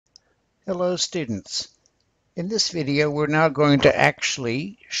Hello students. In this video we're now going to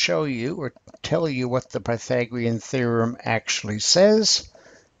actually show you or tell you what the Pythagorean theorem actually says.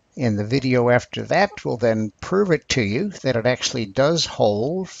 In the video after that we'll then prove it to you that it actually does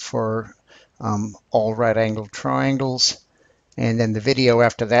hold for all right-angled triangles, and then the video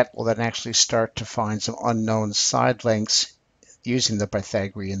after that will then actually start to find some unknown side lengths using the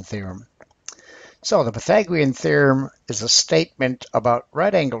Pythagorean theorem. So the Pythagorean theorem is a statement about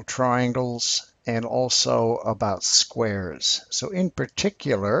right-angled triangles and also about squares. So in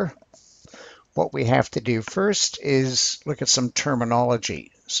particular, what we have to do first is look at some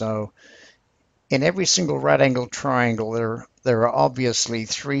terminology. So in every single right-angled triangle, there are obviously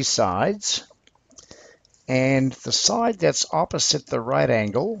three sides, and the side that's opposite the right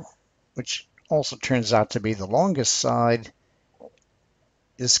angle, which also turns out to be the longest side,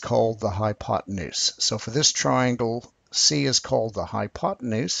 is called the hypotenuse. So for this triangle, C is called the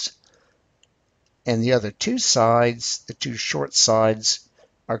hypotenuse, and the other two sides, the two short sides,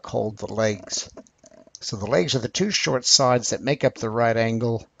 are called the legs. So the legs are the two short sides that make up the right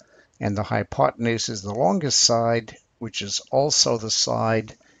angle, and the hypotenuse is the longest side, which is also the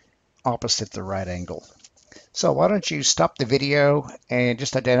side opposite the right angle. So why don't you stop the video and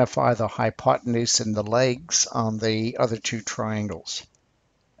just identify the hypotenuse and the legs on the other two triangles.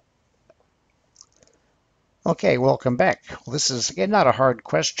 Okay, welcome back. Well, this is, again, not a hard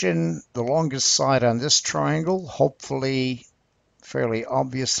question. The longest side on this triangle, hopefully fairly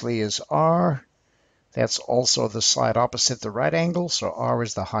obviously, is R. That's also the side opposite the right angle, so R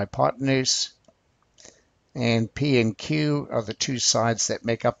is the hypotenuse. And P and Q are the two sides that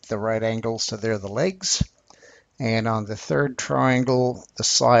make up the right angle, so they're the legs. And on the third triangle, the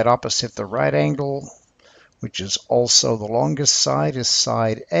side opposite the right angle, which is also the longest side, is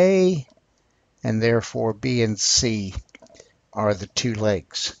side A, and therefore B and C are the two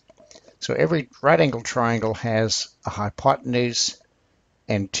legs. So every right-angled triangle has a hypotenuse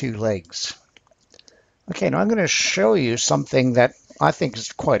and two legs. Okay, now I'm going to show you something that I think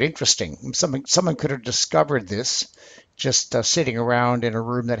is quite interesting. Someone could have discovered this just sitting around in a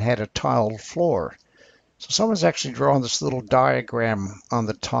room that had a tiled floor. So someone's actually drawn this little diagram on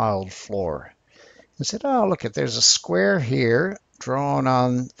the tiled floor and said, oh, look, there's a square here drawn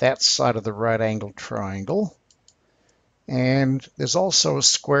on that side of the right-angled triangle. And there's also a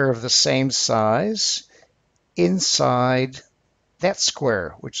square of the same size inside that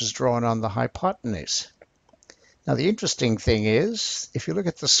square, which is drawn on the hypotenuse. Now, the interesting thing is, if you look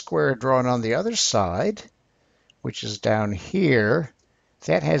at the square drawn on the other side, which is down here,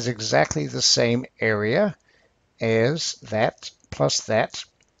 that has exactly the same area as that plus that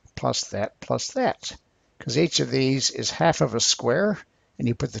plus that plus that, because each of these is half of a square, and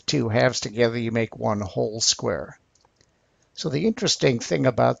you put the two halves together, you make one whole square. So the interesting thing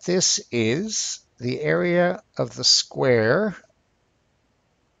about this is the area of the square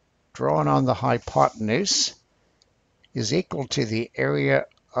drawn on the hypotenuse is equal to the area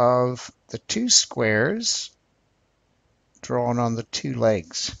of the two squares drawn on the two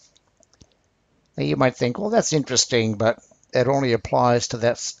legs. Now you might think, well, that's interesting, but it only applies to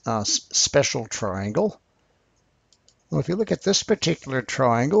that special triangle. Well, if you look at this particular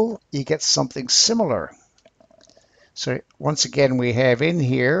triangle, you get something similar. So once again, we have in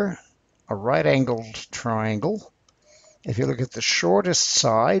here a right-angled triangle. If you look at the shortest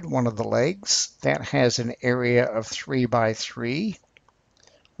side, one of the legs, that has an area of 3 by 3,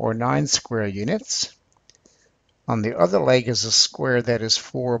 or 9 square units. On the other leg is a square that is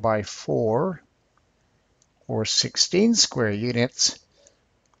 4 by 4, or 16 square units.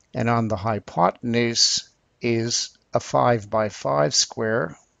 And on the hypotenuse is a 5 by 5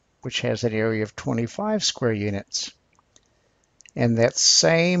 square, which has an area of 25 square units. And that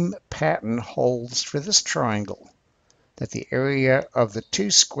same pattern holds for this triangle, that the area of the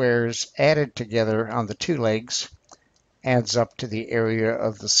two squares added together on the two legs adds up to the area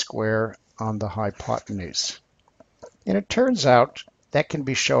of the square on the hypotenuse. And it turns out that can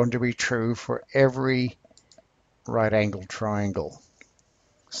be shown to be true for every right-angled triangle.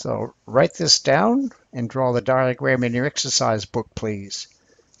 So write this down and draw the diagram in your exercise book, please.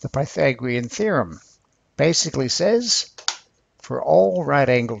 The Pythagorean theorem basically says, for all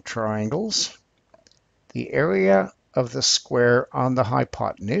right-angled triangles, the area of the square on the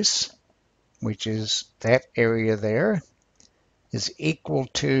hypotenuse, which is that area there, is equal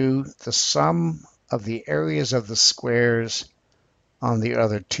to the sum of the areas of the squares on the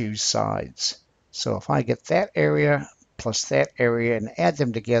other two sides. So if I get that area plus that area and add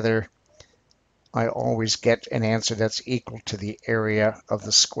them together, I always get an answer that's equal to the area of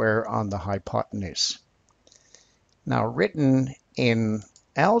the square on the hypotenuse. Now, written in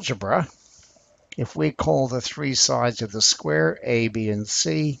algebra, if we call the three sides of the square A, B, and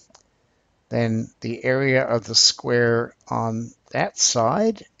C, then the area of the square on that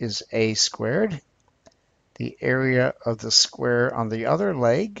side is A squared. The area of the square on the other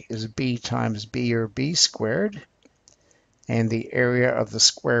leg is B times B, or B squared. And the area of the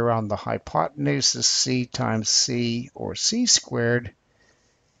square on the hypotenuse is C times C, or C squared.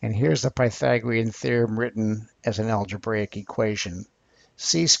 And here's the Pythagorean theorem written as an algebraic equation.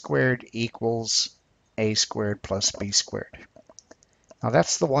 C squared equals A squared plus B squared. Now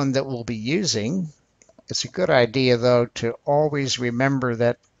that's the one that we'll be using. It's a good idea, though, to always remember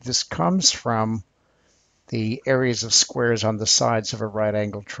that this comes from the areas of squares on the sides of a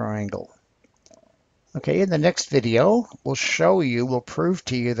right-angled triangle. Okay, in the next video, we'll prove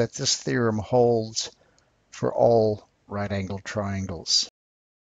to you that this theorem holds for all right-angled triangles.